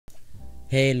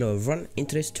Hello everyone, in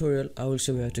today's tutorial I will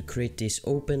show you how to create this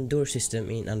open door system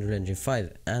in Unreal Engine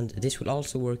 5, and this will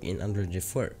also work in Unreal Engine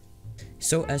 4.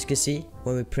 So as you can see,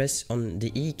 when we press on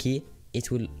the E key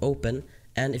it will open,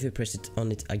 and if we press it on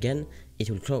it again it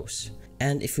will close.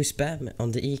 And if we spam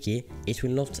on the E key it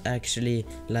will not actually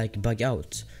bug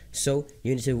out, so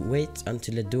you need to wait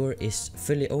until the door is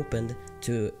fully opened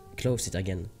to close it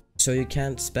again. So you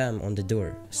can't spam on the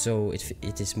door, so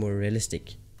it is more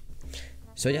realistic.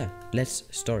 So yeah, let's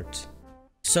start.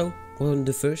 So what we'll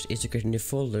do first is to create a new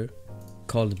folder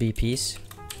called BPs.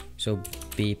 So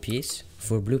BPs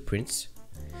for blueprints.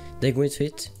 Then go into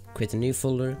it, create a new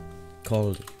folder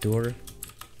called Door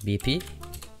BP.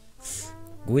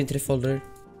 Go into the folder.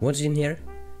 Once in here,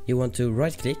 you want to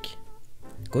right click,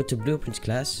 go to blueprints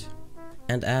class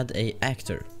and add a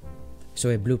actor. So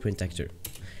a blueprint actor.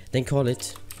 Then call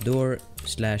it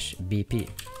door/BP.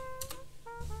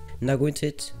 Now go into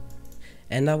it.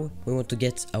 And now we want to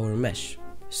get our mesh.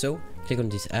 So click on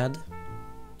this add,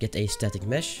 get a static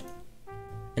mesh,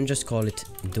 and just call it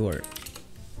door.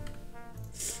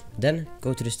 Then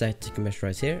go to the static mesh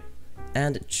right here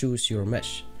and choose your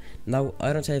mesh. Now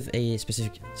I don't have a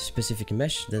specific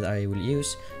mesh that I will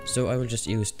use, so I will just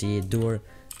use the door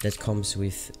that comes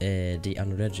with the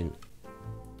Unreal Engine.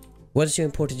 Once you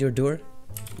imported your door,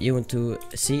 you want to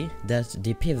see that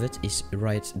the pivot is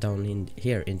right down in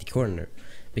here in the corner,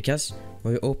 because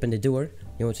when you open the door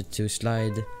you want it to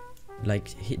slide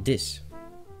like this.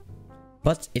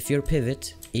 But if your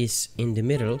pivot is in the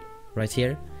middle right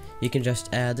here, you can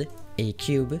just add a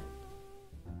cube,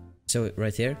 so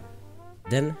right here.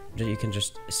 Then you can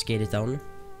just scale it down,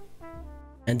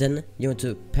 and then you want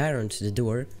to parent the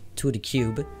door to the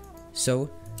cube, so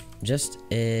just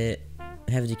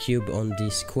have the cube on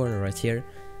this corner right here,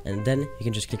 and then you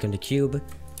can just click on the cube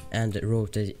and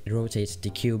rotate the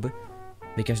cube,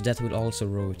 because that will also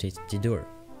rotate the door.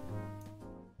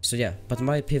 So yeah, but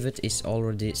my pivot is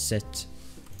already set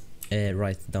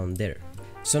right down there.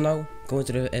 So now go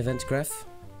into the event graph,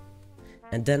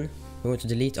 and then we want to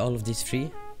delete all of these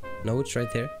 3 nodes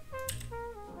right there.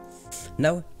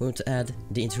 Now we want to add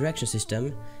the interaction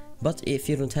system, but if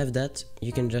you don't have that,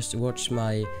 you can just watch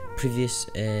my previous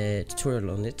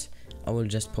tutorial on it. I will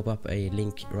just pop up a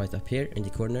link right up here in the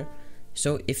corner.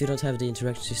 So if you don't have the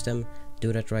interaction system,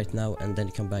 do that right now and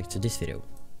then come back to this video.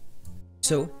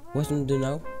 So what we do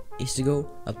now is to go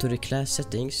up to the class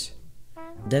settings,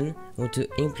 then we want to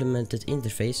implement that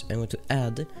interface and want to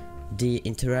add the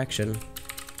interaction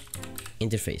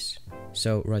interface.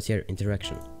 So right here,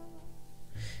 interaction.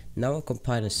 Now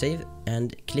compile and save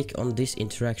and click on this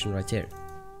interaction right here.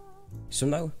 So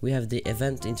now we have the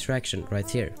event interaction right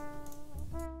here.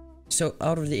 So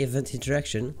out of the event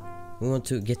interaction we want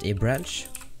to get a branch,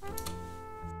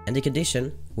 and the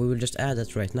condition we will just add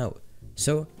that right now.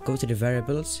 So go to the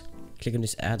variables, click on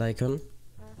this add icon,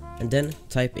 and then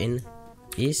type in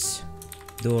is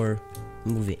door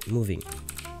moving.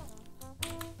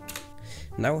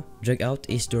 Now drag out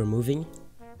is door moving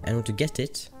and want to get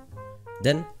it.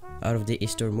 Then out of the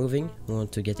is door moving we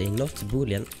want to get a not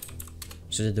boolean,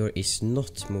 so the door is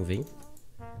not moving.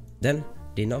 Then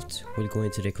the not will go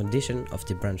into the condition of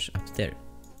the branch up there.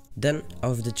 Then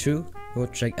out of the true we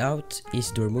want to drag out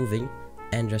is door moving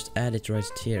and just add it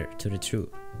right here to the true.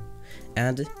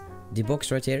 And the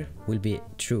box right here will be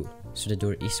true, so the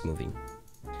door is moving.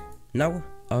 Now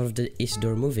out of the is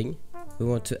door moving we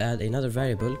want to add another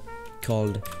variable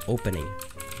called opening.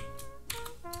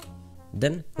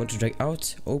 Then we want to drag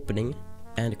out opening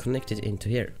and connect it into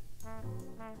here.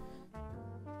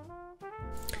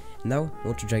 Now we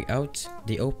want to drag out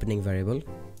the opening variable,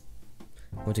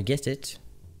 we want to get it,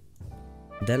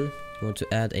 then we want to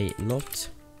add a not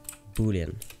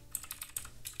boolean,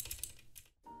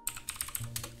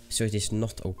 so it is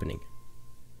not opening.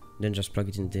 Then just plug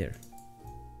it in there.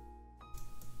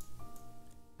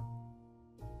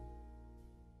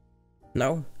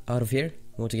 Now out of here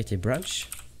we want to get a branch,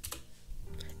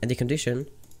 and the condition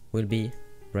will be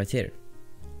right here,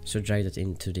 so drag that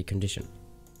into the condition.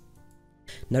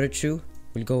 Now the true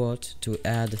will go out to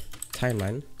add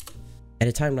timeline, and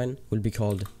the timeline will be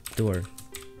called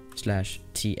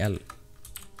door/TL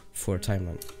for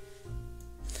timeline.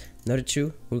 Now the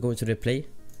true will go into the play,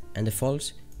 and the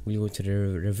false will go to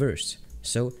the reverse,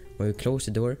 so when we close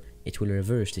the door it will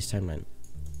reverse this timeline.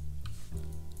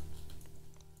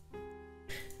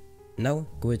 Now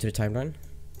go into the timeline,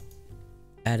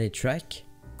 add a track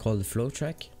called flow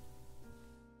track,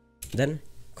 then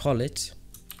call it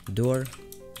door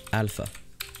alpha.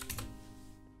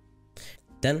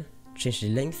 Then change the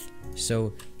length,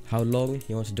 so how long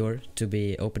you want the door to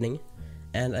be opening,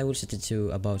 and I will set it to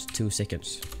about 2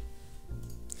 seconds.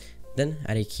 Then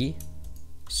add a key.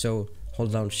 So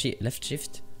hold down left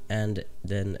shift and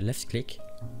then left click,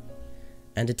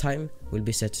 and the time will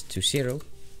be set to 0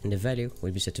 and the value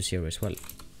will be set to 0 as well.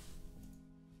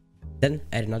 Then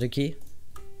add another key,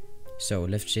 so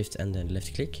left shift and then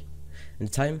left click, and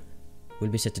the time will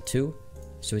be set to 2,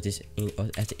 so it is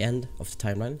at the end of the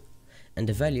timeline, and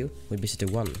the value will be set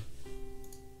to 1.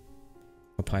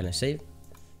 Compile and save.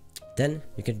 Then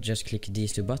you can just click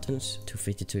these two buttons to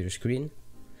fit it to your screen,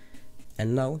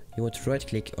 and now you want to right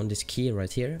click on this key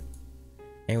right here,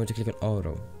 and you want to click on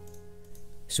auto,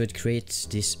 so it creates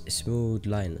this smooth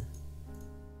line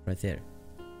right there.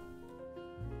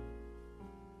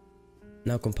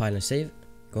 Now compile and save,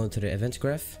 go into the event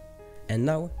graph, and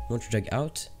now you want to drag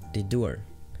out the door.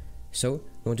 So you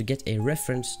want to get a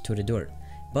reference to the door,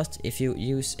 but if you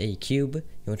use a cube, you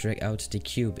want to drag out the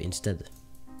cube instead.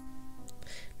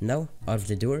 Now out of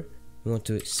the door, we want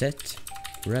to set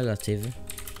relative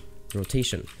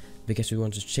rotation, because we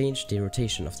want to change the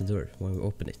rotation of the door when we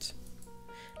open it.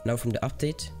 Now from the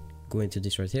update, go into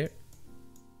this right here.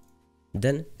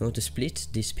 Then you want to split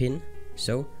this pin,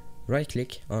 so right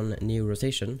click on new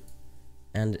rotation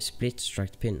and split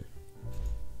struct pin.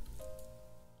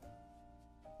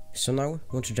 So now we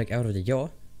want to drag out of the yaw,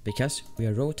 because we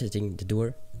are rotating the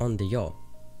door on the yaw,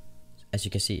 as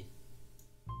you can see.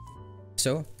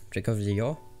 So drag out of the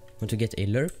yaw, want to get a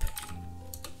lerp,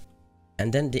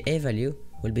 and then the A value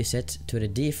will be set to the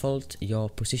default yaw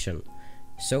position.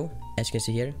 So as you can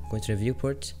see here, go into the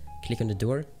viewport, click on the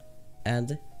door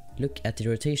and look at the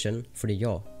rotation for the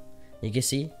yaw. You can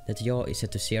see that the yaw is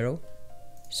set to 0,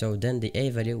 so then the A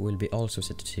value will be also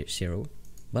set to 0.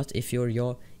 But if your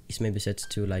yaw is maybe set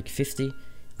to like 50, you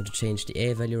want to change the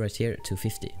A value right here to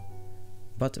 50.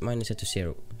 But mine is set to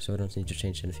 0, so I don't need to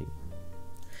change anything.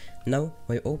 Now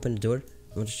when you open the door,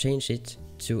 you want to change it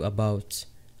to about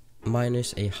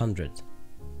 -100.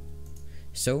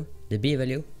 So the B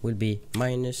value will be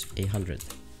 -100,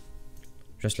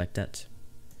 just like that.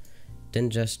 Then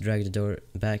just drag the door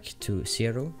back to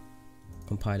 0,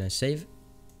 compile and save.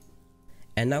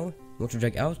 And now we want to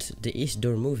drag out the is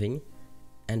door moving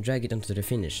and drag it onto the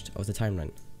finished of the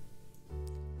timeline.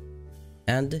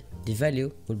 And the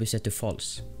value will be set to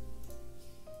false.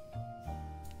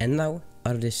 And now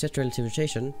out of the set relative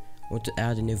rotation, we want to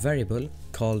add a new variable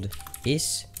called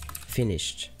is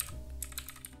finished.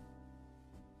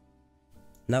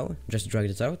 Now just drag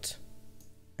it out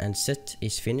and set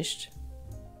is finished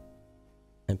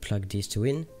and plug these two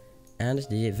in, and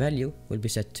the value will be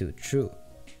set to true.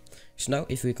 So now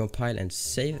if we compile and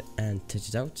save and test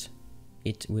it out,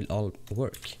 it will all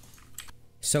work.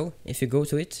 So if you go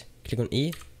to it, click on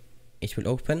E, it will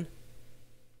open.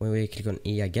 When we click on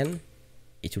E again,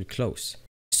 it will close.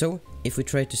 So if we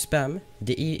try to spam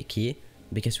the E key,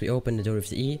 because we open the door with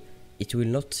the E, it will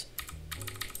not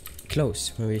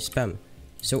close when we spam.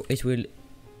 So it will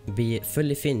be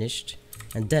fully finished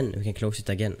and then we can close it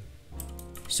again.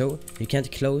 So you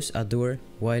can't close a door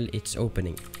while it's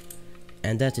opening,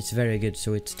 and that is very good,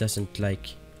 so it doesn't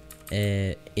like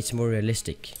it's more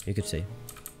realistic, you could say.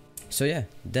 So yeah,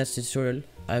 that's the tutorial.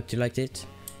 I hope you liked it,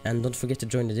 and don't forget to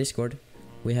join the Discord.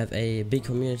 We have a big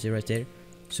community right there,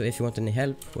 so if you want any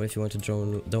help or if you want to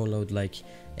download like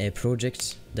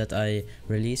projects that I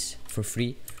release for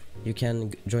free, you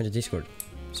can join the Discord.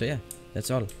 So yeah,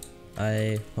 that's all.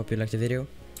 I hope you liked the video,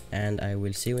 and I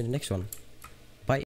will see you in the next one.